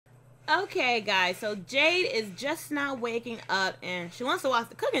Okay, guys, so Jade is just now waking up and she wants to watch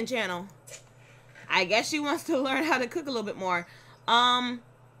the cooking channel. I guess she wants to learn how to cook a little bit more.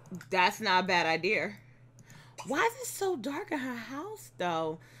 That's not a bad idea. Why is it so dark in her house,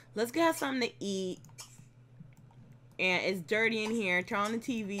 though? Let's get her something to eat. And it's dirty in here. Turn on the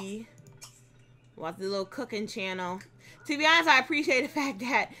TV. Watch the little cooking channel. To be honest, I appreciate the fact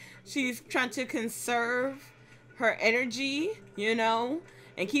that she's trying to conserve her energy, you know,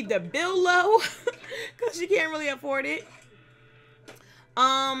 and keep the bill low because she can't really afford it.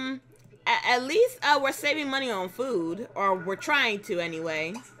 At least we're saving money on food, or we're trying to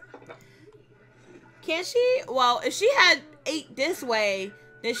anyway. Can she? Well, if she had ate this way,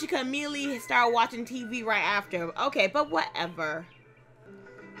 then she could immediately start watching TV right after. Okay, but whatever.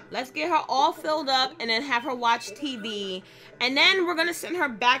 Let's get her all filled up and then have her watch TV. And then we're going to send her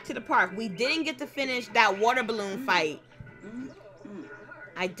back to the park. We didn't get to finish that water balloon fight.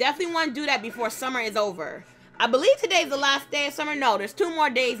 I definitely want to do that before summer is over. I believe today's the last day of summer. No, there's 2 more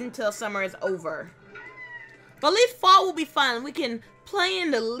days until summer is over. But at least fall will be fun. We can play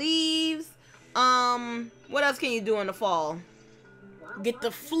in the leaves. What else can you do in the fall? Get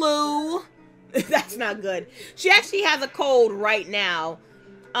the flu. That's not good. She actually has a cold right now.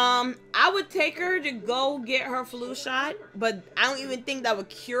 I would take her to go get her flu shot, but I don't even think that would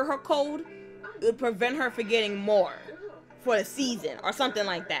cure her cold. It would prevent her from getting more for the season or something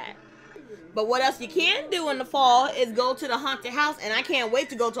like that. But what else you can do in the fall is go to the haunted house, and I can't wait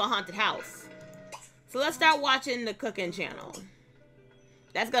to go to a haunted house. So let's start watching the cooking channel.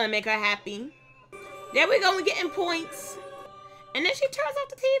 That's gonna make her happy. There we go, we're getting points. And then she turns off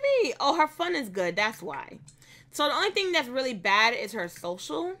the TV. Oh, her fun is good, that's why. So the only thing that's really bad is her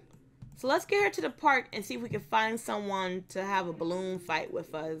social. So let's get her to the park and see if we can find someone to have a balloon fight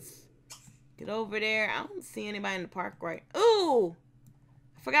with us. Get over there. I don't see anybody in the park, right? Ooh!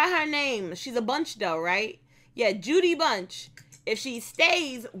 I forgot her name. She's a bunch though, right? Yeah, Judy Bunch. If she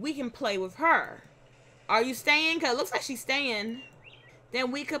stays, we can play with her. Are you staying? Because it looks like she's staying.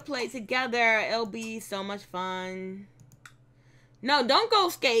 Then we could play together. It'll be so much fun. No, don't go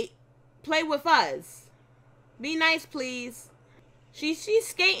skate. Play with us. Be nice, please. She's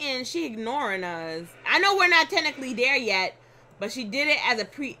skating. She ignoring us. I know we're not technically there yet, but she did it as a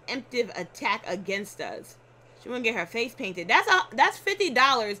preemptive attack against us. She want to get her face painted. That's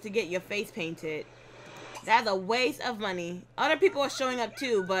 $50 to get your face painted. That's a waste of money. Other people are showing up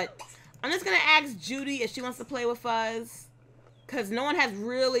too, but I'm just going to ask Judy if she wants to play with us. Because no one has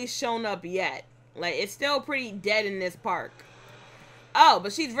really shown up yet. Like, it's still pretty dead in this park. Oh,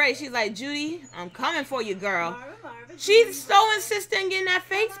 but she's ready. She's like, Judy, I'm coming for you, girl. She's so insistent in getting that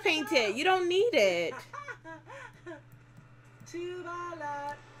face painted. You don't need it.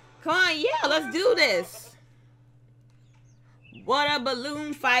 Come on, yeah, let's do this. What a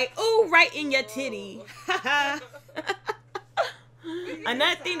balloon fight. Ooh, right in your titty.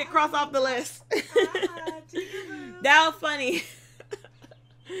 Another thing to cross off the list. That was funny.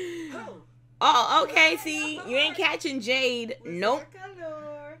 Oh, okay, see, you ain't catching Jade. Nope.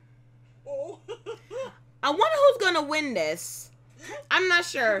 I wonder who's gonna win this. I'm not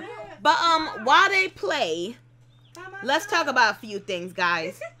sure. But while they play, let's talk about a few things,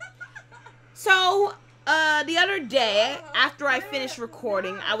 guys. So, the other day, after I finished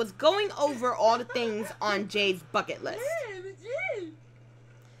recording, I was going over all the things on Jade's bucket list.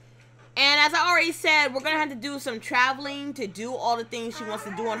 And as I already said, we're going to have to do some traveling to do all the things she wants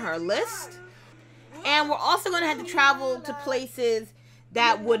to do on her list. And we're also going to have to travel to places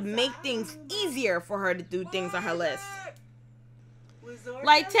that would make things easier for her to do things on her list.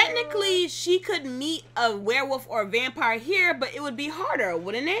 Like, technically, she could meet a werewolf or a vampire here, but it would be harder,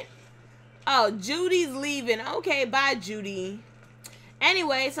 wouldn't it? Oh, Judy's leaving. Okay, bye, Judy.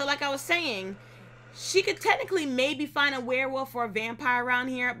 Anyway, so like I was saying, she could technically maybe find a werewolf or a vampire around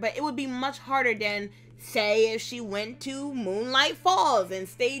here, but it would be much harder than, say, if she went to Moonlight Falls and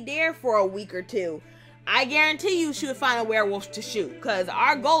stayed there for a week or 2. I guarantee you she would find a werewolf to shoot, because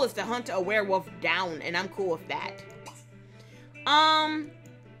our goal is to hunt a werewolf down, and I'm cool with that.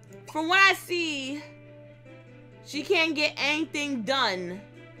 From what I see, she can't get anything done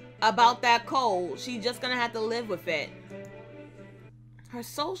about that cold. She's just gonna have to live with it. Her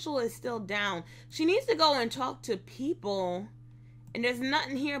social is still down. She needs to go and talk to people. And there's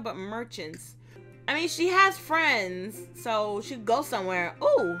nothing here but merchants. I mean, she has friends, so she could go somewhere.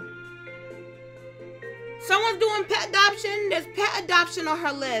 Ooh. Someone's doing pet adoption. There's pet adoption on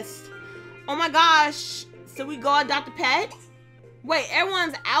her list. Oh my gosh. So we go adopt a pet? Wait,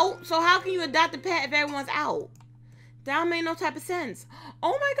 everyone's out? So how can you adopt a pet if everyone's out? That don't make no type of sense.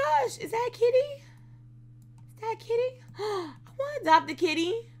 Oh my gosh. Is that a kitty? Is that a kitty? I want to adopt a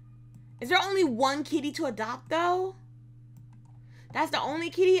kitty. Is there only one kitty to adopt, though? That's the only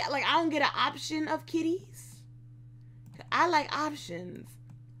kitty? Like, I don't get an option of kitties? I like options.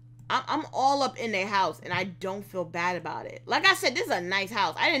 I'm all up in their house, and I don't feel bad about it. Like I said, this is a nice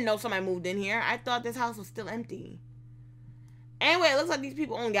house. I didn't know somebody moved in here. I thought this house was still empty. Anyway, it looks like these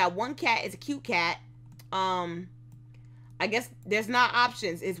people only got one cat. It's a cute cat. I guess there's not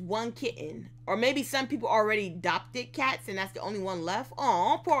options. It's one kitten. Or maybe some people already adopted cats, and that's the only one left.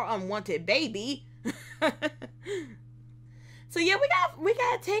 Aw, poor unwanted baby. So yeah, we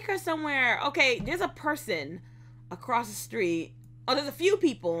gotta take her somewhere. Okay, there's a person across the street. Oh, there's a few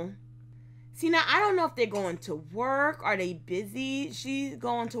people. See, now, I don't know if they're going to work. Are they busy? She's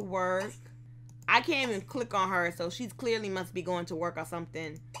going to work. I can't even click on her, so she's clearly must be going to work or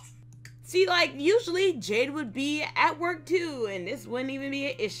something. See, like, usually Jade would be at work too, and this wouldn't even be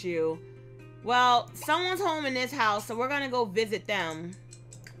an issue. Well, someone's home in this house, so we're gonna go visit them.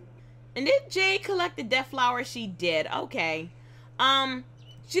 And did Jade collect the death flower? She did. Okay.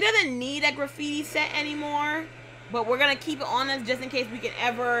 She doesn't need a graffiti set anymore. But we're going to keep it on us just in case we can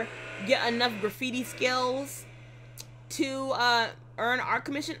ever get enough graffiti skills to earn our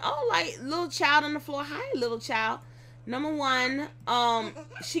commission. Oh, like, little child on the floor. Hi, little child. Number one,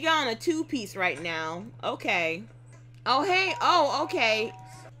 she got on a 2-piece right now. Okay. Oh, hey. Oh, okay.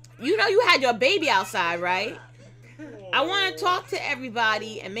 You know you had your baby outside, right? I want to talk to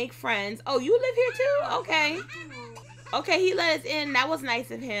everybody and make friends. Oh, you live here too? Okay. Okay, he let us in. That was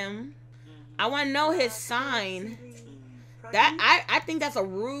nice of him. I want to know his sign. I think that's a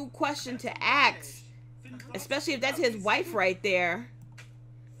rude question to ask. Especially if that's his wife right there.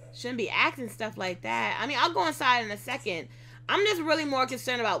 Shouldn't be asking stuff like that. I mean, I'll go inside in a second. I'm just really more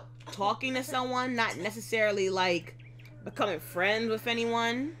concerned about talking to someone, not necessarily like becoming friends with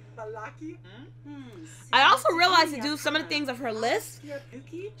anyone. I also realized to do some of the things of her list,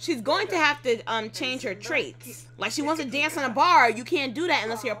 she's going to have to change her traits. Like, she wants to dance in a bar. You can't do that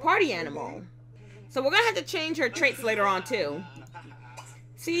unless you're a party animal. So we're going to have to change her traits later on, too.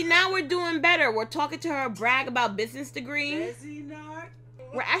 See, now we're doing better. We're talking to her, brag about business degree.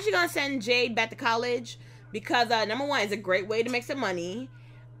 We're actually going to send Jade back to college because, number one, it's a great way to make some money.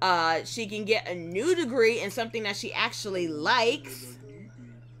 She can get a new degree in something that she actually likes.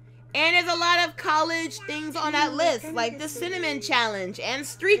 And there's a lot of college things on that list, like the cinnamon challenge and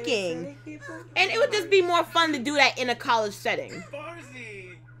streaking. And it would just be more fun to do that in a college setting.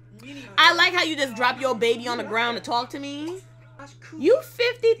 I like how you just drop your baby on the ground to talk to me. You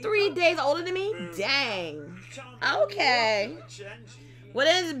 53 days older than me? Dang. Okay. Well,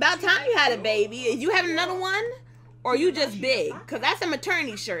 it's about time you had a baby. Is you having another one? Or are you just big? Because that's a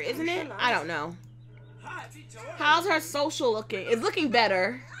maternity shirt, isn't it? I don't know. How's her social looking? It's looking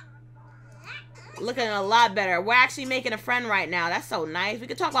better. Looking a lot better. We're actually making a friend right now. That's so nice. We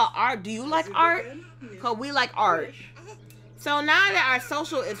could talk about art. Do you like art? Because we like art. So now that our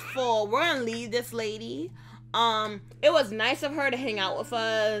social is full, we're going to leave this lady. It was nice of her to hang out with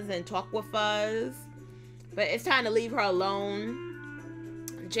us and talk with us. But it's time to leave her alone.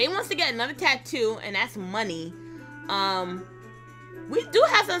 Jay wants to get another tattoo, and that's money. We do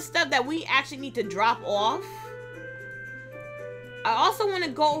have some stuff that we actually need to drop off. I also want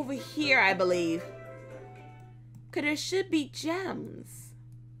to go over here, I believe. Because there should be gems.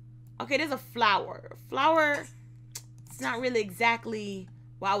 Okay, there's a flower. Flower, it's not really exactly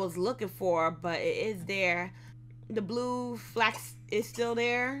what I was looking for, but it is there. The blue flax is still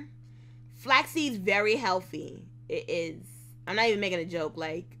there. Flaxseed's very healthy. It is. I'm not even making a joke.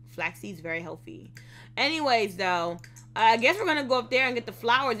 Like, flaxseed's very healthy. Anyways, though, I guess we're going to go up there and get the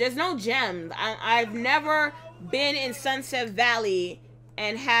flower. There's no gems. I've never been in Sunset Valley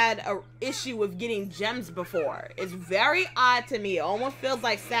and had an issue with getting gems before. It's very odd to me. It almost feels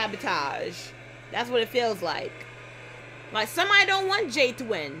like sabotage. That's what it feels like. Like somebody don't want Jade to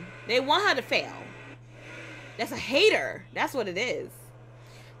win. They want her to fail. That's a hater. That's what it is.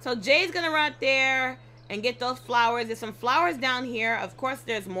 So Jade's gonna run out there and get those flowers. There's some flowers down here. Of course,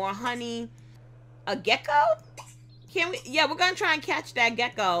 there's more honey. A gecko? Can we? Yeah, we're gonna try and catch that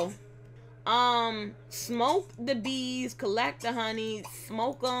gecko. Smoke the bees, collect the honey,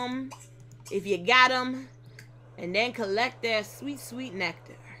 smoke them if you got them, and then collect their sweet, sweet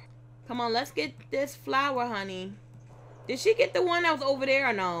nectar. Come on, let's get this flower, honey. Did she get the one that was over there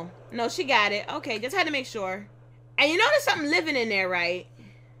or no? No, she got it. Okay, just had to make sure. And you know there's something living in there, right?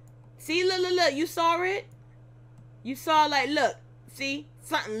 See, look, look, look. You saw it? You saw, like, look. See?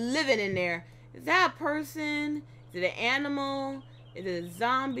 Something living in there. Is that a person? Is it an animal? Is it a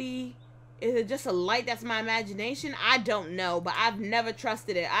zombie? Is it just a light that's my imagination? I don't know, but I've never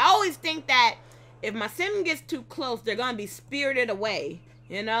trusted it. I always think that if my sim gets too close, they're going to be spirited away.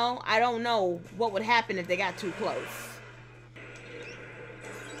 You know, I don't know what would happen if they got too close.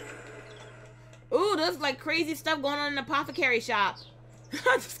 Ooh, there's like crazy stuff going on in the apothecary shop.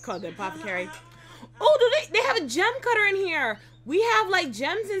 I just called it apothecary. Oh, they have a gem cutter in here. We have like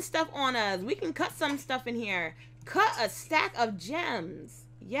gems and stuff on us. We can cut some stuff in here. Cut a stack of gems.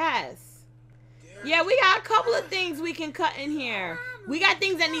 Yes. Yeah, we got a couple of things we can cut in here. We got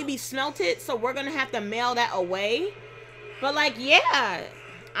things that need to be smelted, so we're gonna have to mail that away. But like, yeah,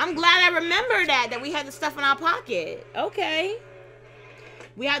 I'm glad I remember that we had the stuff in our pocket. Okay.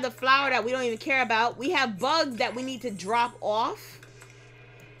 We have the flower that we don't even care about. We have bugs that we need to drop off.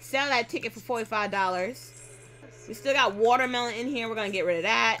 Sell that ticket for $45. We still got watermelon in here. We're going to get rid of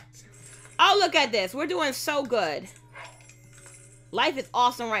that. Oh, look at this. We're doing so good. Life is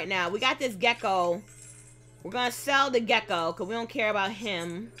awesome right now. We got this gecko. We're going to sell the gecko because we don't care about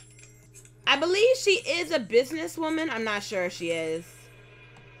him. I believe she is a businesswoman. I'm not sure if she is.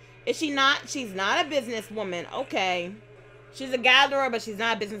 Is she not? She's not a businesswoman. Okay. She's a gatherer, but she's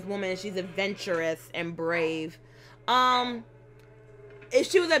not a businesswoman. She's adventurous and brave. If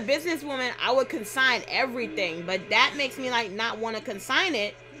she was a businesswoman, I would consign everything. But that makes me like not want to consign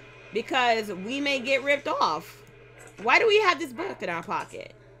it because we may get ripped off. Why do we have this book in our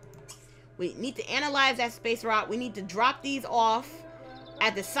pocket? We need to analyze that space rock. We need to drop these off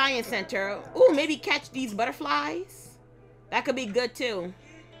at the science center. Ooh, maybe catch these butterflies. That could be good too.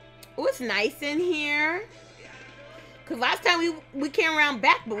 Ooh, it's nice in here. Because last time we came around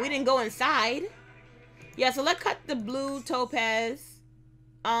back, but we didn't go inside. Yeah, so let's cut the blue topaz.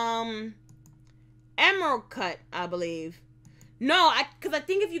 Emerald cut, I believe. No, because I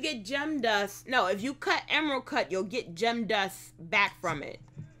think if you get gem dust... No, if you cut emerald cut, you'll get gem dust back from it.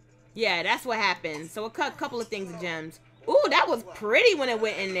 Yeah, that's what happened. So we'll cut a couple of things of gems. Ooh, that was pretty when it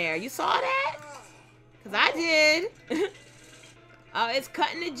went in there. You saw that? Because I did. It's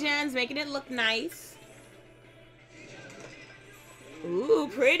cutting the gems, making it look nice. Ooh,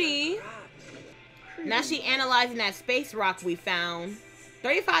 pretty. Now she analyzing that space rock we found.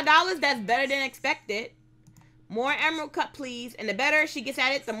 $35, that's better than expected. More emerald cut, please. And the better she gets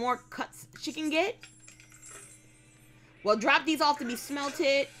at it, the more cuts she can get. We'll drop these off to be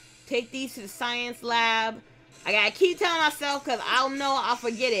smelted. Take these to the science lab. I gotta keep telling myself because I'll know I'll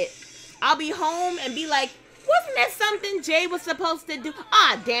forget it. I'll be home and be like, wasn't that something Jade was supposed to do?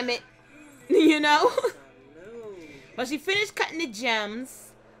 Ah, damn it. You know? But she finished cutting the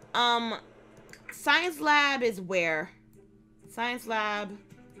gems. Science lab is where? Science lab.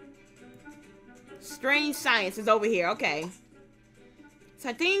 Strange science is over here. Okay. So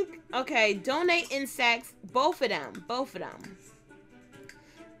I think, okay, donate insects. Both of them. Both of them.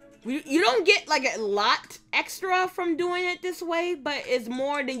 You don't get like a lot extra from doing it this way, but it's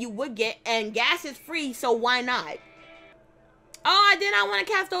more than you would get. And gas is free, so why not? Oh, I did not want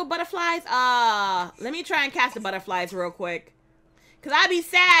to cast those butterflies. Let me try and cast the butterflies real quick. Because I'd be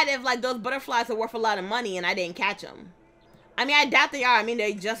sad if like those butterflies are worth a lot of money and I didn't catch them. I mean, I doubt they are. I mean,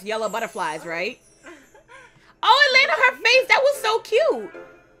 they're just yellow butterflies, right? Oh, it landed on her face. That was so cute.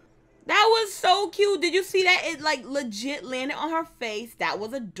 That was so cute. Did you see that? It like legit landed on her face. That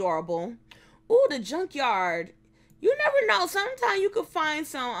was adorable. Ooh, the junkyard. You never know. Sometimes you could find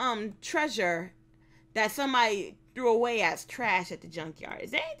some treasure that somebody threw away as trash at the junkyard.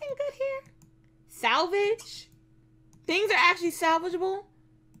 Is there anything good here? Salvage? Things are actually salvageable?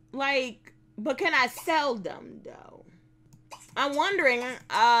 Like, but can I sell them though? I'm wondering,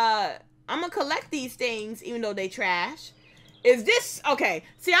 I'm gonna collect these things even though they trash. Is this, okay,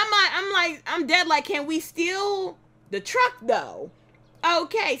 see I'm dead like, can we steal the truck though?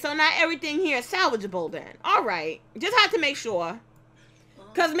 Okay, so not everything here is salvageable then. Alright, just have to make sure.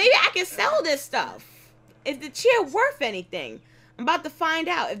 Cause maybe I can sell this stuff. Is the chair worth anything? I'm about to find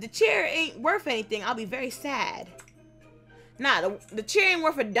out. If the chair ain't worth anything, I'll be very sad. Nah, the chair ain't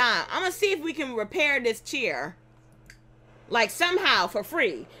worth a dime. I'm gonna see if we can repair this chair. Like, somehow, for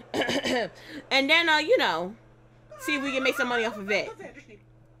free. And then, you know, see if we can make some money off of it.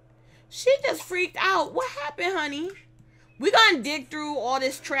 She just freaked out. What happened, honey? We're gonna dig through all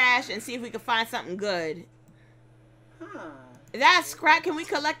this trash and see if we can find something good. Is that a scrap? Can we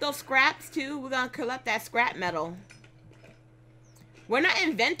collect those scraps too? We're gonna collect that scrap metal. We're not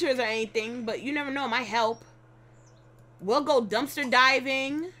inventors or anything, but you never know, it might help. We'll go dumpster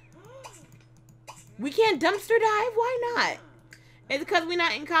diving. We can't dumpster dive? Why not? Is it because we're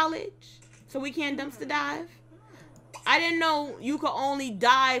not in college? So we can't dumpster dive? I didn't know you could only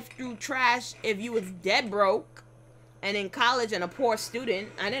dive through trash if you was dead broke and in college and a poor student.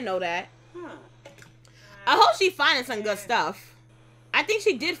 I didn't know that. I hope she's finding some good stuff. I think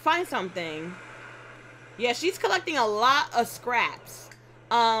she did find something. Yeah, she's collecting a lot of scraps.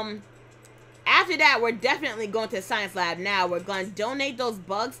 After that, we're definitely going to the science lab. Now, we're going to donate those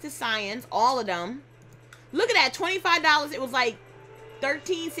bugs to science, all of them. Look at that, $25. It was like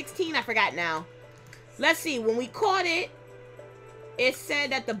 13, 16, I forgot now. Let's see, when we caught it, it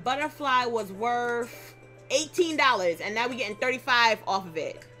said that the butterfly was worth $18, and now we're getting $35 off of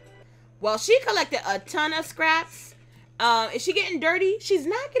it. Well, she collected a ton of scraps. Is she getting dirty? She's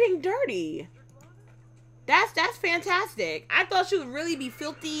not getting dirty. That's fantastic. I thought she would really be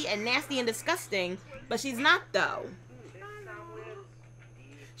filthy and nasty and disgusting, but she's not though.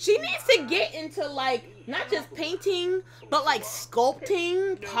 She needs to get into like, not just painting, but like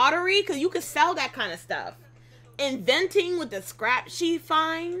sculpting, pottery, because you could sell that kind of stuff. Inventing with the scrap she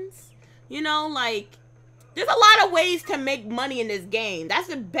finds. You know, like, there's a lot of ways to make money in this game. That's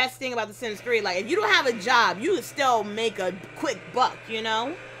the best thing about The Sims 3. Like, if you don't have a job, you can still make a quick buck, you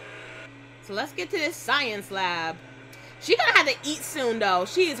know? So let's get to this science lab. She's gonna have to eat soon, though.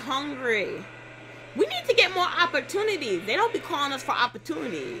 She is hungry. We need to get more opportunities. They don't be calling us for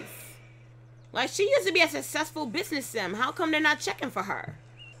opportunities. Like, she used to be a successful business sim. How come they're not checking for her?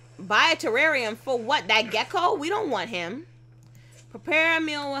 Buy a terrarium for what? That gecko? We don't want him. Prepare a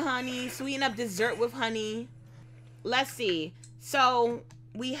meal with honey. Sweeten up dessert with honey. Let's see. So,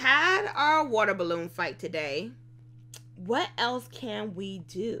 we had our water balloon fight today. What else can we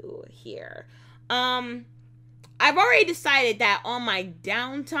do here? I've already decided that on my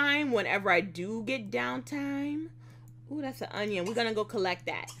downtime, whenever I do get downtime. Ooh, that's an onion. We're going to go collect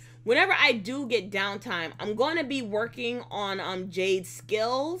that. Whenever I do get downtime, I'm going to be working on Jade's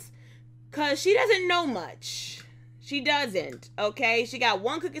skills. Because she doesn't know much. She doesn't, okay? She got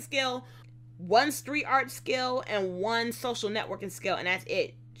one cooking skill, one street art skill, and one social networking skill. And that's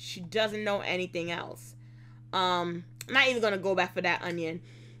it. She doesn't know anything else. I'm not even going to go back for that onion.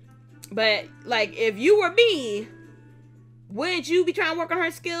 But, like, if you were me, wouldn't you be trying to work on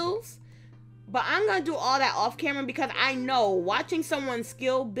her skills? But I'm going to do all that off camera because I know watching someone's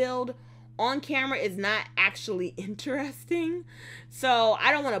skill build on camera is not actually interesting. So,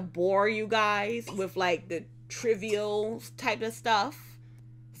 I don't want to bore you guys with, like, the trivial type of stuff.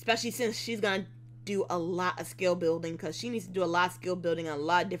 Especially since she's going to do a lot of skill building because she needs to do a lot of skill building in a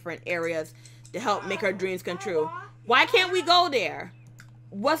lot of different areas to help make her dreams come true. Why can't we go there?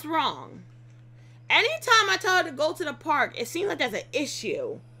 What's wrong? Anytime I tell her to go to the park, it seems like there's an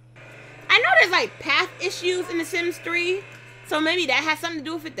issue. I know there's like path issues in The Sims 3, so maybe that has something to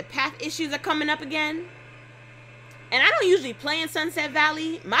do with it. The path issues are coming up again. And I don't usually play in Sunset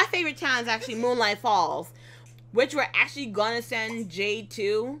Valley. My favorite town is actually Moonlight Falls, which we're actually gonna send Jade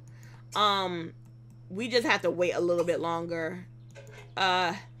to. We just have to wait a little bit longer. We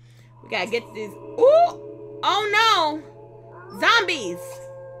gotta get this. Ooh! Oh no! Zombies!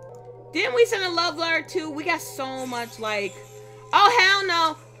 Didn't we send a love letter too? We got so much like... Oh hell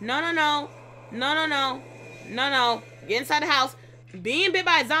no! No no no! No no no! No no! Get inside the house. Being bit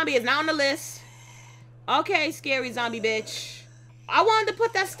by a zombie is not on the list. Okay, scary zombie bitch. I wanted to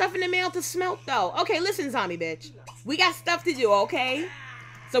put that stuff in the mail to smelt though. Okay, listen zombie bitch. We got stuff to do, okay?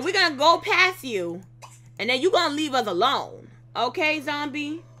 So we're gonna go past you. And then you're gonna leave us alone. Okay,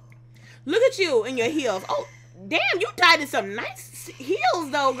 zombie? Look at you in your heels. Oh, damn, you tied in some nice heels,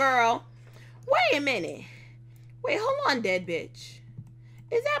 though, girl. Wait a minute. Wait, hold on, dead bitch.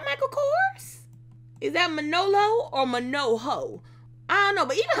 Is that Michael Kors? Is that Manolo or Manoho? I don't know,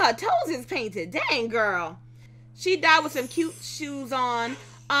 but even her toes is painted. Dang, girl. She died with some cute shoes on.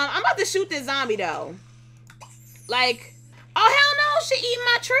 I'm about to shoot this zombie, though. Like, oh, hell no, she eating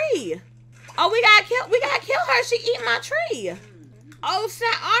my tree. Oh, we gotta kill her. She eating my tree. Oh,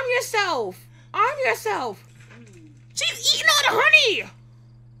 snap. Arm yourself. Arm yourself. She's eating all the honey.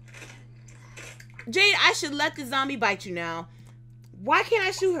 Jade, I should let the zombie bite you now. Why can't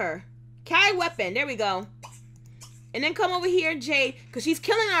I shoot her? Carry weapon. There we go. And then come over here, Jade, because she's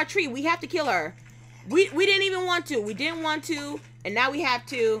killing our tree. We have to kill her. We didn't even want to. We didn't want to, and now we have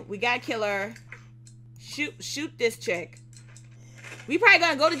to. We gotta kill her. Shoot this chick. We probably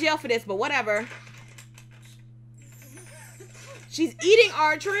gonna go to jail for this, but whatever. She's eating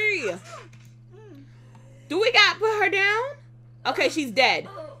our tree. Do we gotta put her down? Okay, she's dead.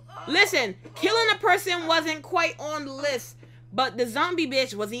 Listen, killing a person wasn't quite on the list, but the zombie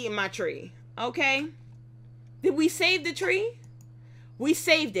bitch was eating my tree. Okay? Did we save the tree? We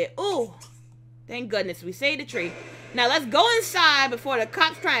saved it. Ooh. Thank goodness we saved the tree. Now let's go inside before the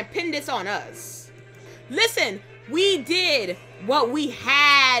cops try and pin this on us. Listen, we did what we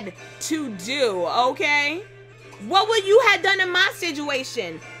had to do, okay? What would you have done in my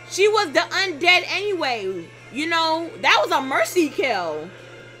situation? She was the undead anyway. You know, that was a mercy kill.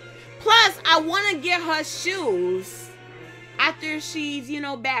 Plus, I want to get her shoes. after she's, you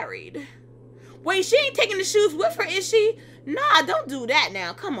know, buried. Wait, she ain't taking the shoes with her, is she? Nah, don't do that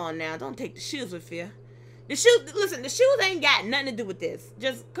now. Come on now. Don't take the shoes with you. The shoes, listen, the shoes ain't got nothing to do with this.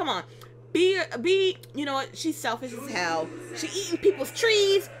 Just, come on. Be, you know what? She's selfish as hell. She eating people's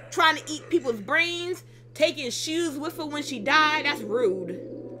trees, trying to eat people's brains, taking shoes with her when she died. That's rude.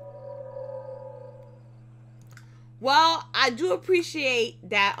 Well, I do appreciate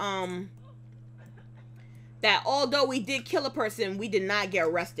that, that although we did kill a person, we did not get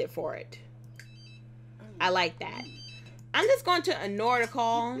arrested for it. I like that. I'm just going to ignore the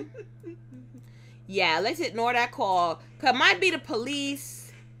call. Yeah, let's ignore that call. Because it might be the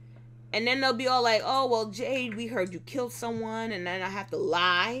police. And then they'll be all like, oh, well, Jade, we heard you killed someone. And then I have to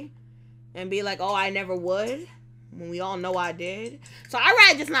lie. And be like, oh, I never would. When we all know I did. So I'd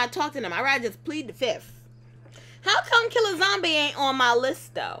rather just not talk to them. I'd rather just plead the fifth. How come Kill a Zombie ain't on my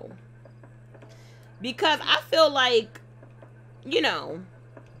list, though? Because I feel like, you know,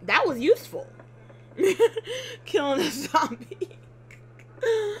 that was useful. Killing a zombie.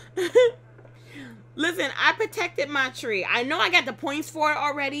 Listen, I protected my tree. I know I got the points for it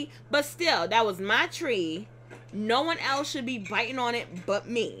already, but still, that was my tree. No one else should be biting on it but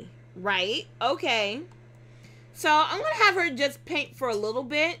me, right? Okay. So I'm going to have her just paint for a little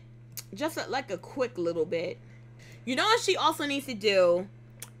bit. Just like a quick little bit. You know what she also needs to do?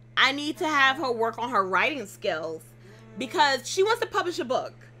 I need to have her work on her writing skills. Because she wants to publish a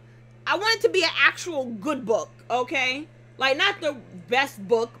book. I want it to be an actual good book, okay? Like, not the best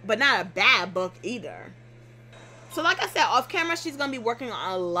book, but not a bad book either. So like I said, off camera, she's going to be working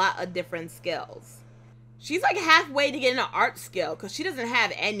on a lot of different skills. She's like halfway to getting an art skill because she doesn't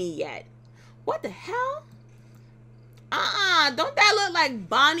have any yet. What the hell? Don't that look like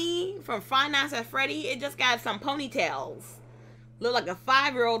Bonnie from Five Nights at Freddy? It just got some ponytails. Look like a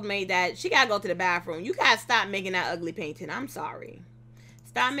 5-year-old made that. She got to go to the bathroom. You got to stop making that ugly painting. I'm sorry.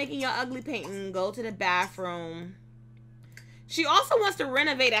 Stop making your ugly painting. Go to the bathroom. She also wants to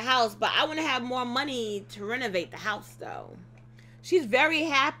renovate a house, but I want to have more money to renovate the house, though. She's very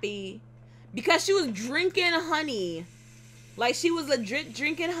happy because she was drinking honey. Like, she was legit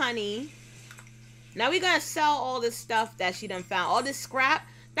drinking honey. Now we're going to sell all this stuff that she done found. All this scrap.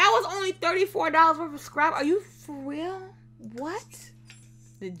 That was only $34 worth of scrap. Are you for real? What?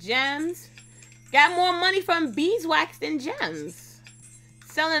 The gems. Got more money from beeswax than gems.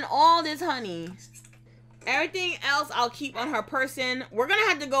 Selling all this honey. Everything else I'll keep on her person. We're going to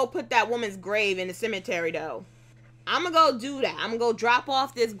have to go put that woman's grave in the cemetery, though. I'm going to go do that. I'm going to go drop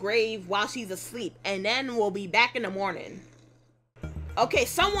off this grave while she's asleep. And then we'll be back in the morning. Okay,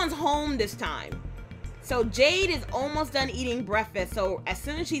 someone's home this time. So Jade is almost done eating breakfast. So as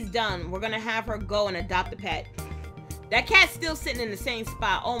soon as she's done, we're going to have her go and adopt a pet. That cat's still sitting in the same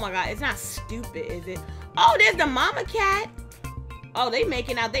spot. Oh my God, it's not stupid, is it? Oh, there's the mama cat. Oh, they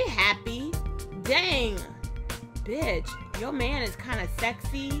making out. They happy. Dang. Bitch, your man is kind of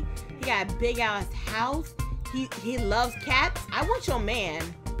sexy. He got a big ass house. He loves cats. I want your man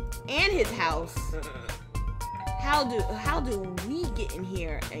and his house. How do we get in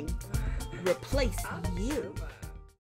here and replace you?